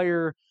another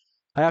fire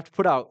I have to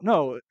put out.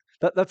 No,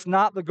 that's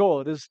not the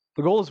goal. The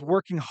goal is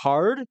working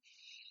hard.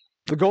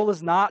 The goal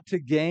is not to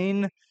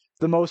gain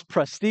the most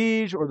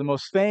prestige or the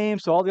most fame.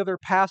 So all the other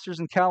pastors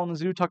in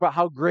Kalamazoo talk about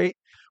how great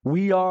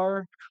we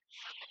are.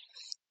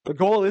 The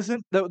goal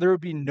isn't that there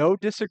would be no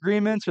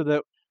disagreements or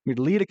that we'd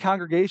lead a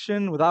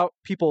congregation without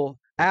people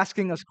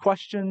asking us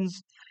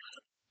questions.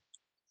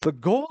 The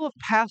goal of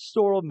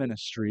pastoral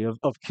ministry,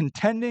 of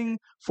contending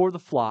for the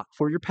flock,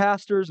 for your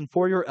pastors and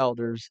for your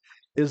elders,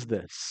 is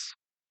this.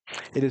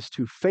 It is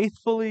to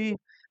faithfully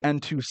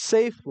and to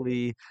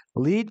safely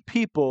lead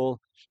people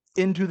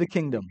into the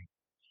kingdom.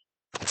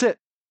 That's it.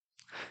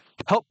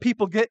 Help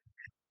people get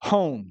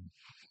home.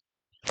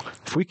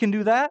 If we can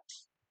do that,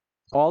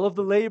 all of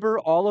the labor,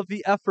 all of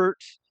the effort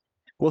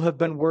will have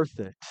been worth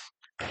it.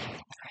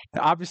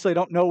 Now, obviously, I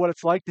don't know what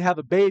it's like to have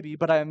a baby,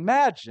 but I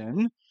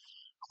imagine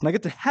when I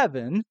get to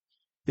heaven,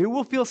 It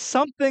will feel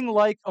something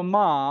like a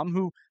mom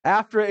who,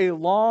 after a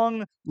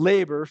long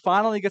labor,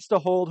 finally gets to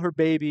hold her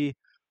baby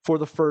for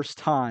the first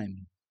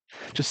time.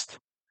 Just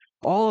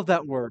all of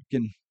that work,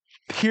 and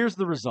here's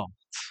the result.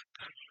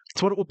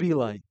 It's what it will be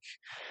like.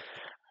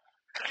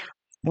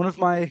 One of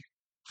my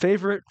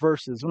favorite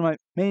verses, one of my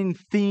main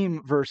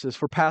theme verses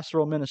for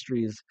pastoral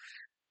ministries,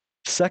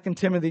 2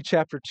 Timothy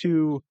chapter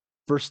 2,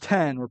 verse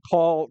 10, where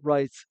Paul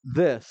writes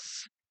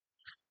this: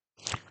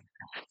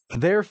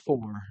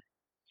 "Therefore,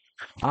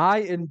 I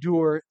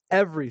endure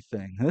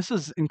everything." And this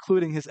is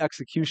including his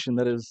execution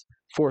that is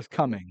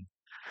forthcoming.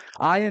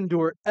 "I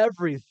endure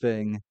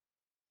everything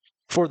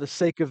for the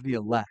sake of the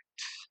elect,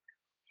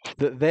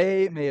 that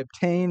they may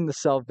obtain the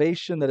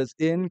salvation that is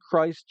in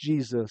Christ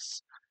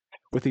Jesus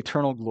with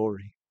eternal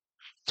glory."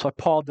 That's why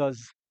Paul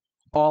does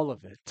all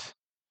of it.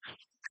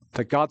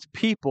 That God's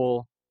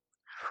people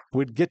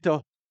would get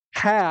to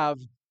have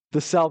the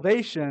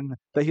salvation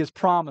that he has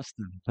promised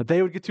them, that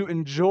they would get to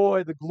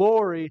enjoy the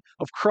glory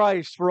of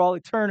Christ for all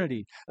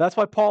eternity. That's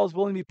why Paul is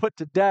willing to be put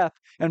to death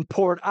and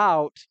poured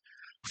out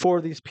for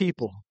these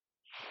people.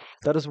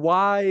 That is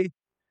why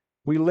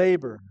we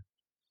labor.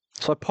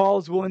 That's why Paul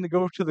is willing to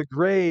go to the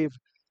grave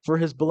for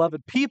his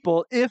beloved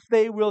people if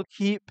they will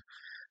keep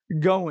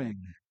going.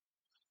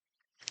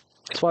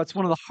 That's why it's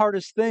one of the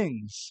hardest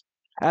things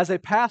as a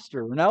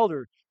pastor, an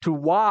elder, to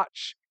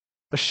watch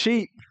a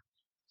sheep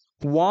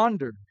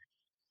wander.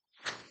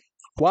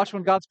 Watch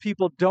when God's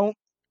people don't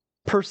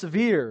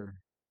persevere,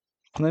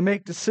 when they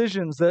make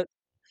decisions that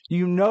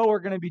you know are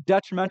going to be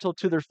detrimental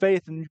to their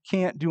faith and you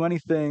can't do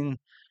anything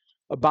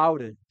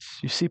about it.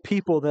 You see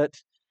people that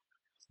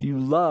you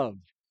love,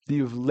 that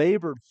you've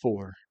labored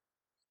for,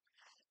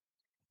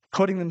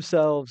 putting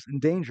themselves in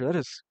danger. That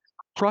is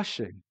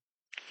crushing.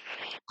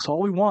 So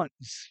all we want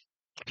is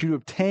you to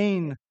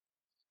obtain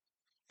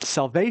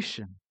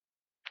salvation,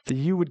 that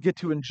you would get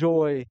to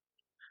enjoy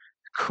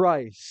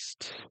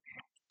Christ.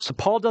 So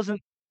Paul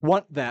doesn't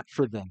want that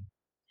for them.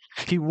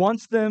 He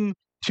wants them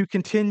to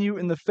continue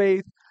in the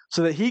faith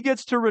so that he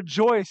gets to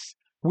rejoice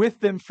with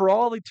them for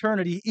all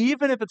eternity,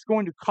 even if it's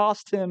going to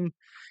cost him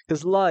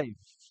his life.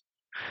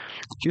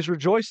 He's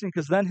rejoicing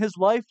because then his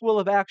life will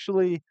have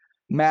actually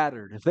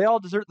mattered. If they all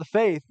desert the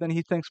faith, then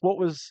he thinks, what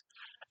was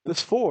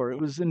this for? It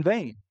was in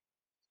vain.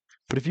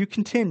 But if you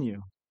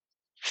continue,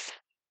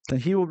 then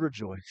he will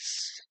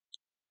rejoice.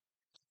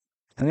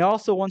 And he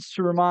also wants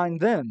to remind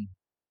them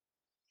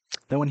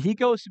that when he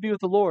goes to be with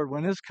the Lord,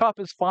 when his cup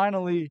is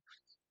finally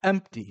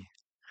empty,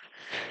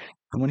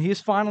 and when he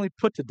is finally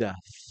put to death,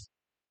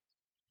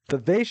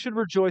 that they should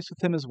rejoice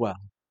with him as well.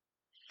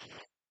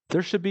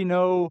 There should be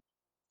no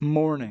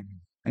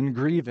mourning and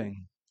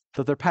grieving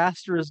that their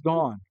pastor is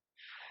gone.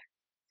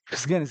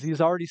 Because again, as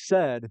he's already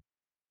said,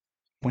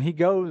 when he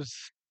goes,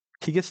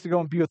 he gets to go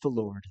and be with the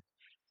Lord.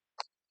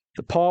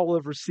 That Paul will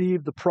have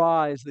received the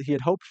prize that he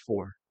had hoped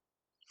for.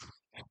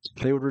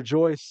 They would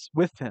rejoice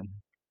with him.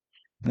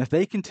 And if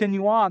they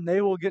continue on,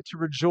 they will get to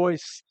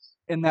rejoice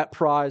in that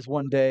prize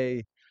one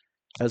day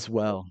as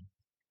well.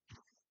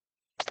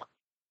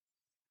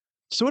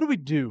 So what do we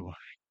do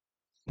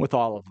with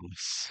all of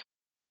this?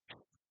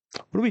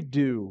 What do we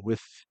do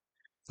with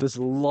this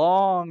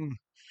long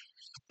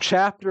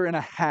chapter and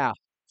a half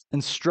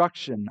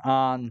instruction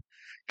on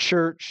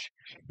church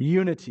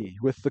unity,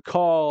 with the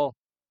call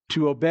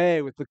to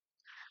obey, with the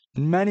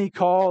many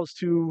calls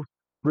to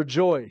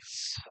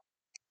rejoice?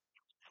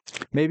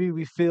 Maybe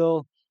we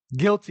feel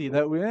guilty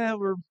that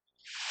we're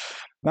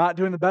not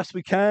doing the best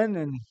we can,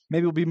 and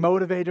maybe we'll be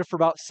motivated for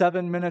about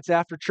 7 minutes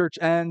after church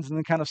ends and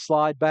then kind of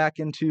slide back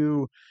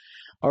into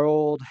our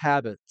old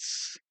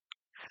habits.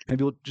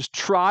 Maybe we'll just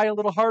try a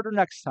little harder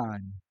next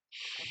time.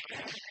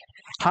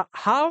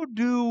 How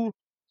do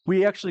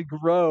we actually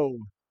grow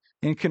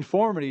in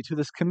conformity to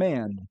this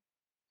command?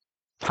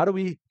 How do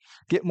we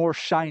get more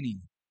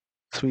shiny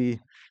as we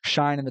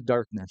shine in the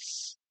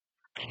darkness?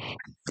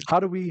 How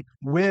do we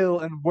will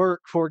and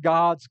work for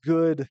God's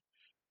good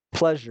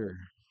pleasure?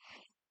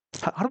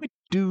 How do we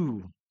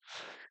do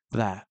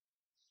that?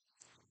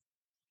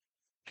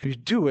 We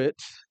do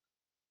it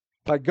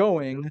by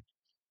going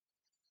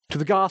to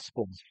the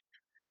gospel.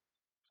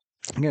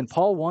 Again,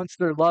 Paul wants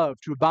their love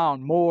to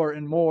abound more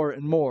and more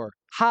and more.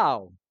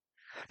 How?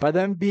 By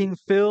them being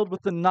filled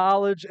with the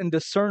knowledge and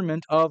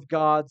discernment of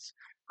God's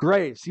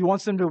grace. He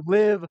wants them to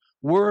live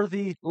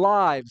worthy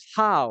lives.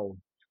 How?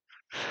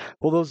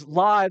 Well, those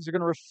lives are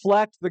going to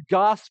reflect the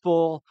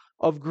gospel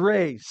of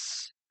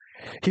grace.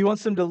 He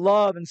wants them to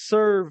love and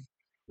serve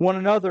one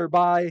another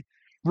by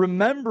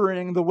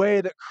remembering the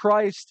way that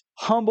Christ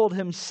humbled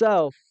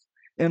himself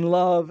in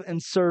love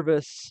and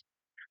service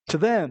to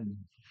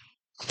them.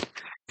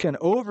 Again,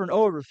 over and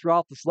over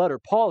throughout this letter,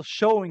 Paul is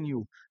showing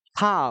you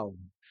how.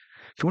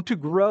 If you want to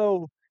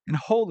grow in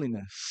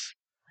holiness,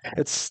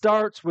 it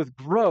starts with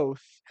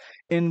growth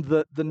in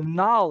the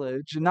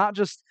knowledge, and not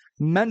just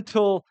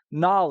mental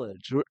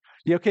knowledge.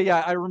 Okay,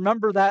 yeah, I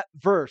remember that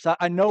verse.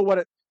 I know what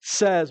it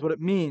says, what it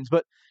means,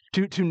 but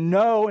to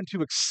know and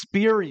to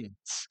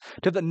experience,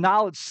 to have the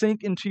knowledge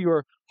sink into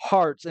your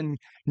hearts and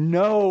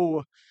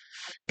know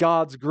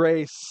God's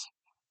grace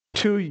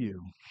to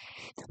you.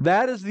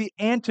 That is the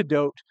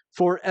antidote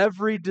for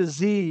every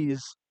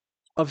disease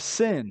of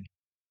sin.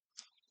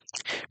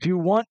 If you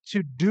want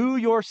to do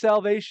your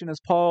salvation, as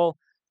Paul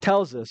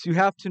tells us, you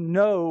have to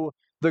know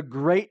the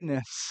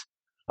greatness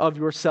of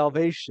your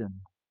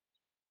salvation.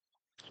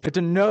 You have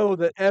to know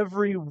that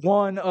every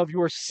one of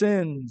your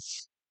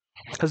sins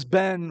has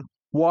been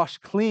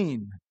washed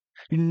clean.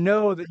 You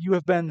know that you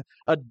have been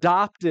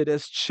adopted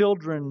as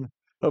children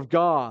of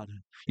God.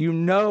 You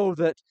know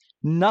that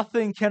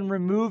nothing can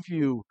remove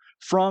you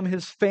from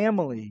his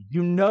family.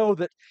 You know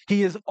that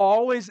he is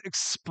always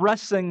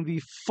expressing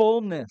the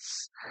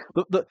fullness,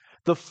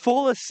 the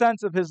fullest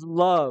sense of his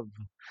love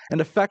and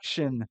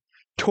affection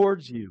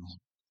towards you.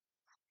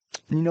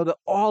 And you know that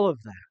all of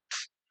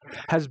that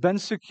has been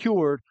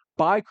secured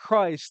by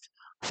Christ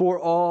for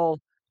all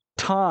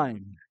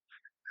time.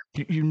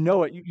 You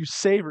know it, you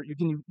savor it,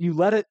 you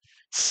let it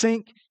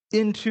sink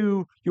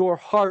into your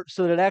heart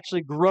so that it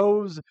actually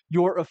grows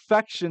your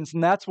affections,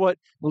 and that's what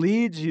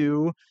leads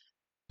you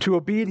to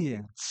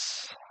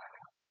obedience.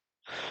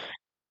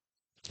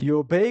 You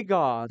obey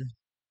God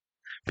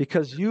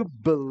because you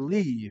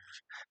believe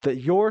that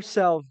your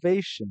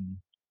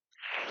salvation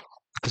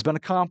has been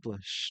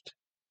accomplished.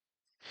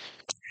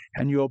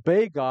 And you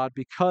obey God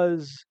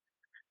because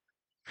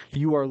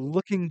you are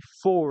looking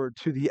forward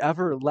to the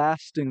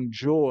everlasting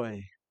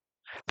joy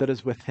that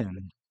is with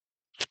him.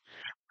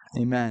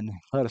 Amen.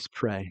 Let us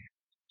pray.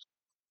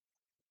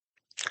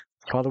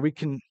 Father, we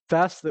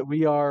confess that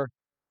we are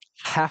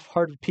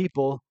half-hearted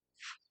people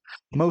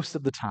most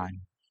of the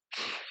time.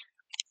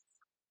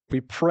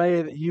 We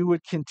pray that you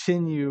would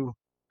continue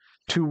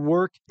to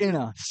work in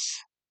us,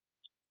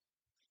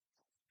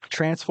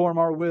 transform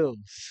our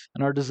wills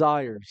and our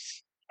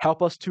desires.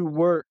 Help us to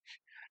work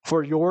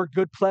for your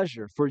good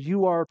pleasure, for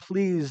you are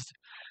pleased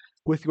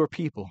with your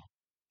people.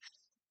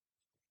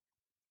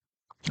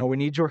 Oh, we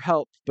need your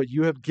help, but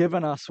you have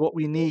given us what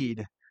we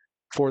need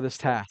for this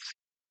task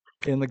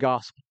in the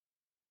gospel.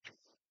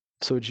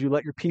 So would you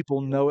let your people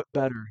know it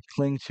better,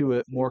 cling to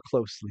it more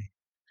closely?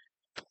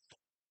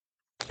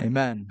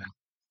 Amen.